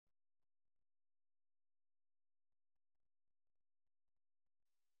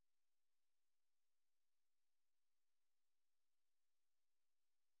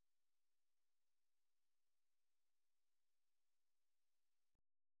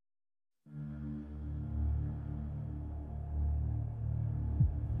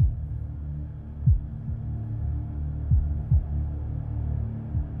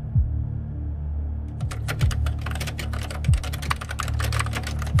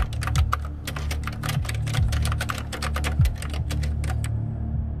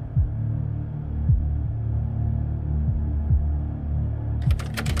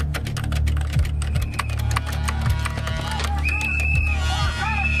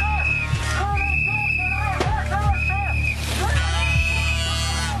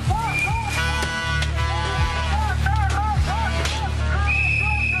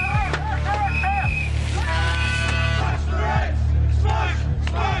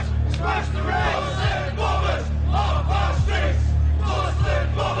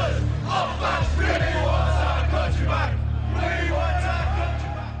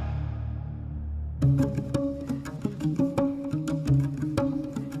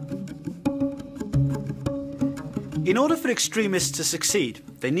In order for extremists to succeed,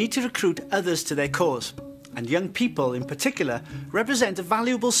 they need to recruit others to their cause, and young people in particular represent a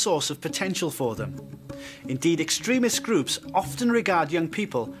valuable source of potential for them. Indeed, extremist groups often regard young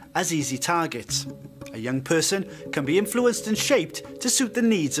people as easy targets. A young person can be influenced and shaped to suit the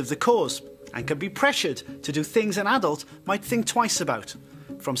needs of the cause, and can be pressured to do things an adult might think twice about,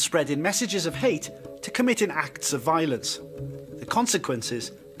 from spreading messages of hate to committing acts of violence. The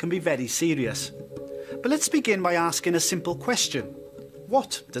consequences can be very serious. But let's begin by asking a simple question.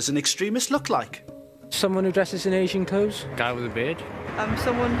 What does an extremist look like? Someone who dresses in Asian clothes. Guy with a beard.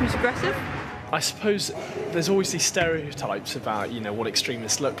 Someone who's aggressive. I suppose there's always these stereotypes about, what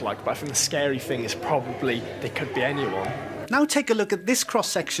extremists look like, but I think the scary thing is probably they could be anyone. Now take a look at this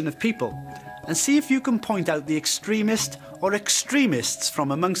cross-section of people and see if you can point out the extremist or extremists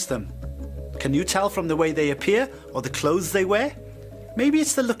from amongst them. Can you tell from the way they appear or the clothes they wear? Maybe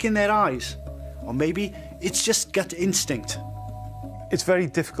it's the look in their eyes, or maybe it's just gut instinct. It's very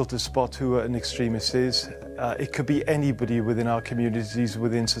difficult to spot who an extremist is. It could be anybody within our communities,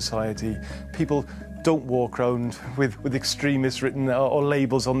 within society. People don't walk around with extremists written or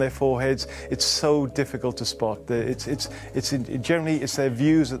labels on their foreheads. It's so difficult to spot. Generally, it's their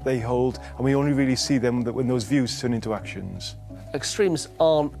views that they hold, and we only really see them when those views turn into actions. Extremists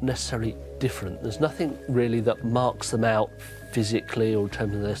aren't necessarily different. There's nothing really that marks them out physically or in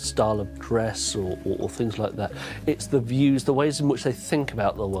terms of their style of dress or things like that. It's the views, the ways in which they think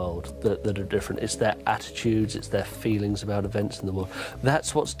about the world that are different. It's their attitudes, it's their feelings about events in the world.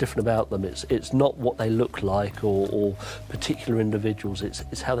 That's what's different about them. It's not what they look like or particular individuals.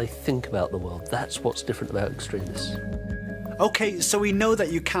 It's how they think about the world. That's what's different about extremists. OK, so we know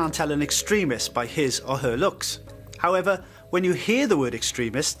that you can't tell an extremist by his or her looks. However, when you hear the word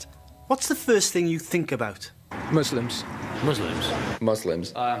extremist, what's the first thing you think about? Muslims. Muslims.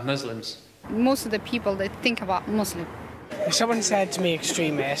 Muslims. Muslims. Most of the people that think about Muslim. If someone said to me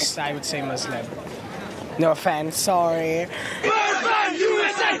extremist, I would say Muslim. No offense, sorry. Burn, burn,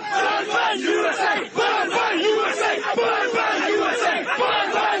 USA! Burn, burn, USA! Burn, burn, USA! Burn, burn, USA!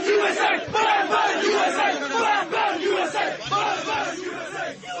 Burn, burn, USA! Burn, burn, USA! Burn, burn, USA! Burn, burn,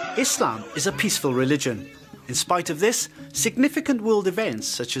 USA! Islam is a peaceful religion. In spite of this, significant world events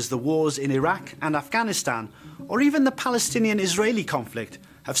such as the wars in Iraq and Afghanistan, or even the Palestinian-Israeli conflict,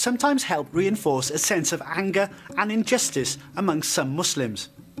 have sometimes helped reinforce a sense of anger and injustice among some Muslims.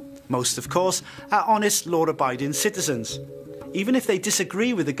 Most, of course, are honest, law-abiding citizens. Even if they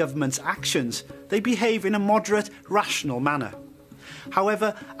disagree with the government's actions, they behave in a moderate, rational manner.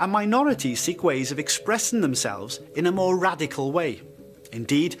 However, a minority seek ways of expressing themselves in a more radical way.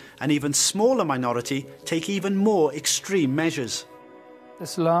 Indeed, an even smaller minority take even more extreme measures.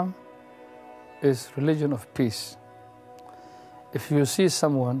 Islam is religion of peace. If you see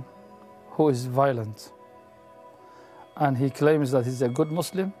someone who is violent and he claims that he's a good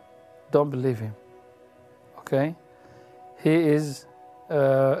Muslim, don't believe him, okay? He is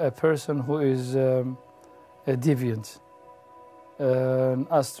a person who is a deviant, an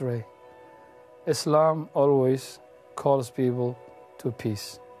astray. Islam always calls people to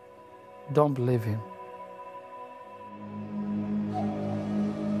peace. Don't believe him.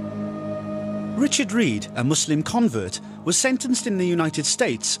 Richard Reed, a Muslim convert, was sentenced in the United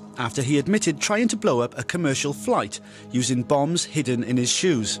States after he admitted trying to blow up a commercial flight using bombs hidden in his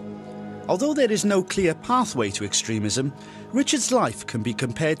shoes. Although there is no clear pathway to extremism, Richard's life can be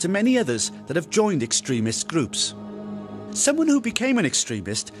compared to many others that have joined extremist groups. Someone who became an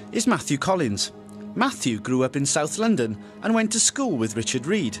extremist is Matthew Collins. Matthew grew up in South London and went to school with Richard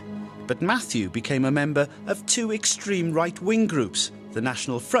Reed. But Matthew became a member of two extreme right-wing groups, the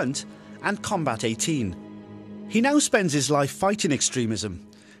National Front and Combat 18. He now spends his life fighting extremism,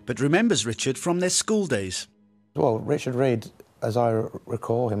 but remembers Richard from their school days. Well, Richard Reed, as I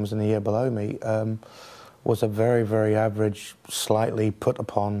recall him, was in the year below me, was a very, very average, slightly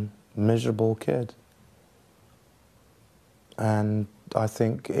put-upon, miserable kid. And I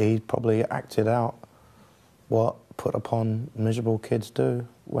think he probably acted out what put-upon, miserable kids do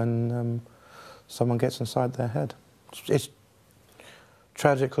when someone gets inside their head. It's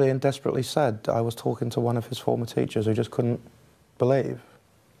tragically and desperately sad. I was talking to one of his former teachers who just couldn't believe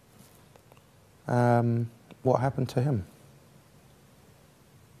what happened to him.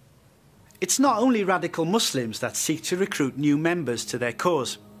 It's not only radical Muslims that seek to recruit new members to their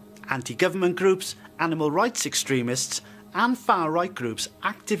cause. Anti-government groups, animal rights extremists and far-right groups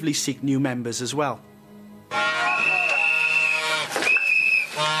actively seek new members as well.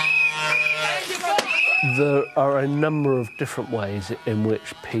 There are a number of different ways in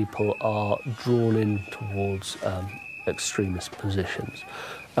which people are drawn in towards extremist positions.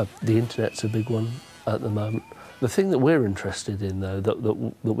 The internet's a big one. at the moment. The thing that we're interested in, though, that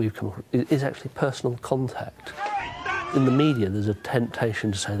we've come across, is actually personal contact. In the media, there's a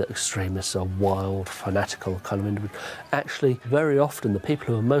temptation to say that extremists are wild, fanatical kind of individuals. Actually, very often, the people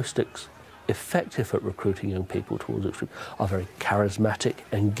who are most effective at recruiting young people towards extremism are very charismatic,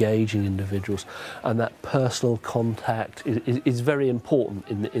 engaging individuals, and that personal contact is very important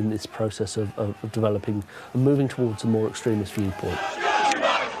in this process of developing and moving towards a more extremist viewpoint.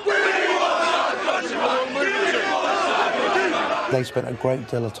 They spent a great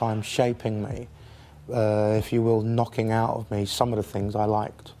deal of time shaping me, if you will, knocking out of me some of the things I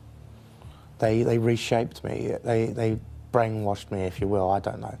liked. They reshaped me. They brainwashed me, if you will, I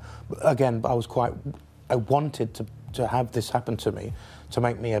don't know. But again, I wanted to have this happen to me to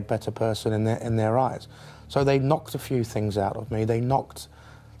make me a better person in their eyes. So they knocked a few things out of me. They knocked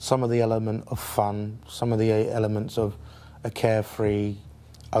some of the element of fun, some of the elements of a carefree,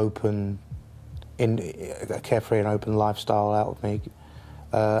 open lifestyle out of me,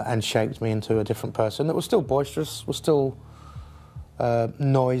 and shaped me into a different person that was still boisterous, was still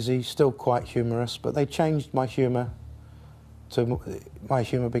noisy, still quite humorous, but they changed my humour. My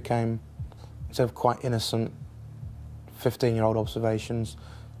humour became, instead of quite innocent 15-year-old observations,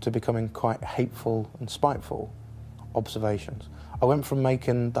 to becoming quite hateful and spiteful observations. I went from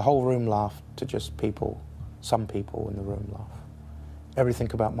making the whole room laugh to just some people in the room laugh. Everything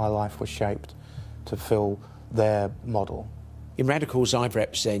about my life was shaped to fill their model. In radicals I've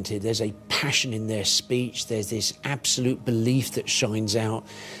represented, there's a passion in their speech, there's this absolute belief that shines out,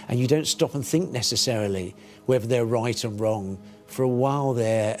 and you don't stop and think necessarily whether they're right or wrong. For a while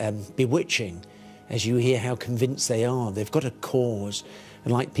they're bewitching, as you hear how convinced they are. They've got a cause,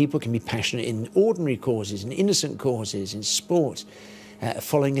 and like people can be passionate in ordinary causes, in innocent causes, in sport,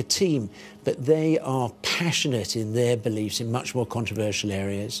 following a team, but they are passionate in their beliefs in much more controversial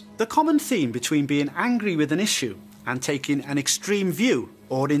areas. The common theme between being angry with an issue and taking an extreme view,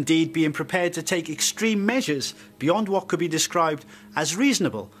 or indeed being prepared to take extreme measures beyond what could be described as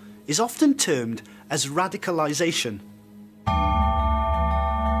reasonable, is often termed as radicalisation.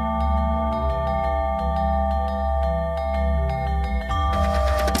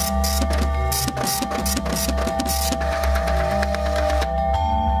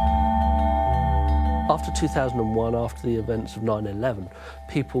 After 2001, after the events of 9/11,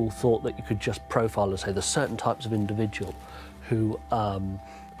 people thought that you could just profile and say there's certain types of individual who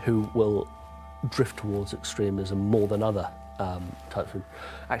will drift towards extremism more than other types of.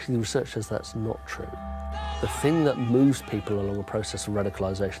 Actually, the research says that's not true. The thing that moves people along a process of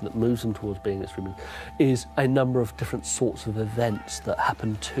radicalisation, that moves them towards being extremist, is a number of different sorts of events that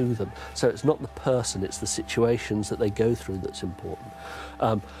happen to them. So it's not the person, it's the situations that they go through that's important.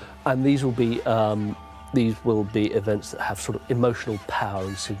 And these will be events that have sort of emotional power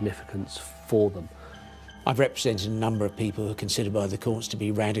and significance for them. I've represented a number of people who are considered by the courts to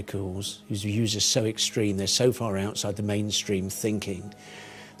be radicals, whose views are so extreme, they're so far outside the mainstream thinking.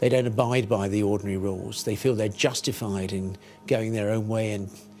 They don't abide by the ordinary rules. They feel they're justified in going their own way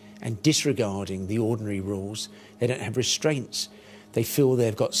and disregarding the ordinary rules. They don't have restraints. They feel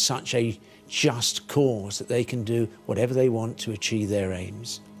they've got such a just cause that they can do whatever they want to achieve their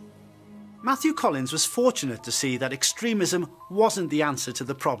aims. Matthew Collins was fortunate to see that extremism wasn't the answer to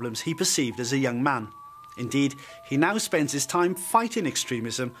the problems he perceived as a young man. Indeed, he now spends his time fighting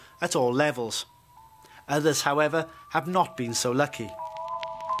extremism at all levels. Others, however, have not been so lucky.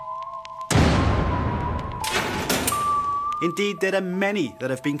 Indeed, there are many that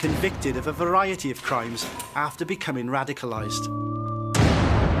have been convicted of a variety of crimes after becoming radicalised.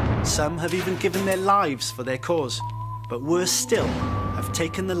 Some have even given their lives for their cause, but worse still, have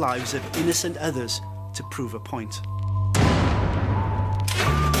taken the lives of innocent others to prove a point.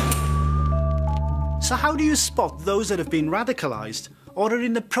 So how do you spot those that have been radicalised or are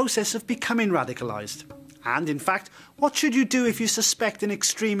in the process of becoming radicalised? And in fact, what should you do if you suspect an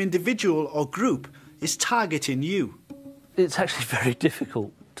extreme individual or group is targeting you? It's actually very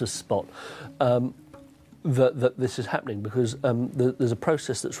difficult to spot that this is happening because there's a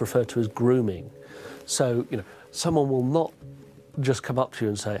process that's referred to as grooming. So, you know, someone will not just come up to you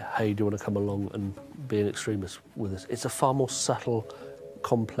and say, hey, do you want to come along and be an extremist with us? It's a far more subtle,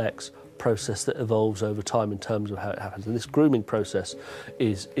 complex process that evolves over time in terms of how it happens. And this grooming process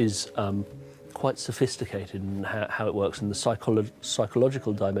is quite sophisticated in how it works and the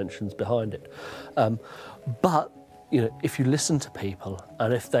psychological dimensions behind it. But you know, if you listen to people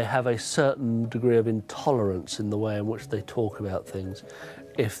and if they have a certain degree of intolerance in the way in which they talk about things,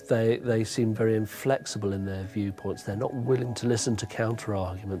 if they seem very inflexible in their viewpoints, they're not willing to listen to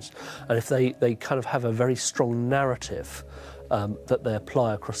counter-arguments, and if they kind of have a very strong narrative that they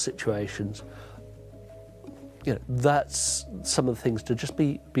apply across situations, You know, that's some of the things to just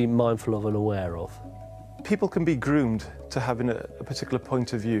be mindful of and aware of. People can be groomed to having a particular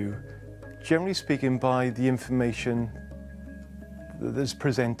point of view, generally speaking, by the information that is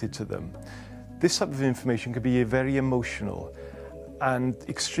presented to them. This type of information can be very emotional, and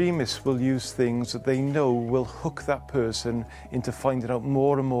extremists will use things that they know will hook that person into finding out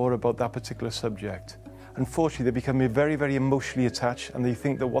more and more about that particular subject. Unfortunately, they become very, very emotionally attached, and they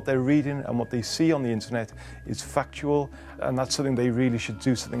think that what they're reading and what they see on the internet is factual, and that's something they really should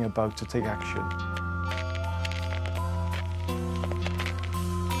do something about to take action.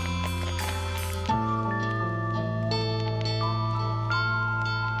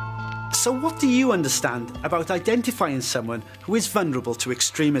 So what do you understand about identifying someone who is vulnerable to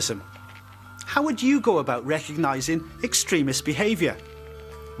extremism? How would you go about recognising extremist behaviour?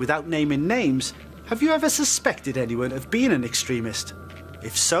 Without naming names, have you ever suspected anyone of being an extremist?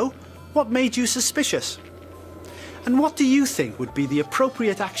 If so, what made you suspicious? And what do you think would be the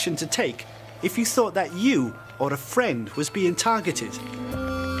appropriate action to take if you thought that you or a friend was being targeted?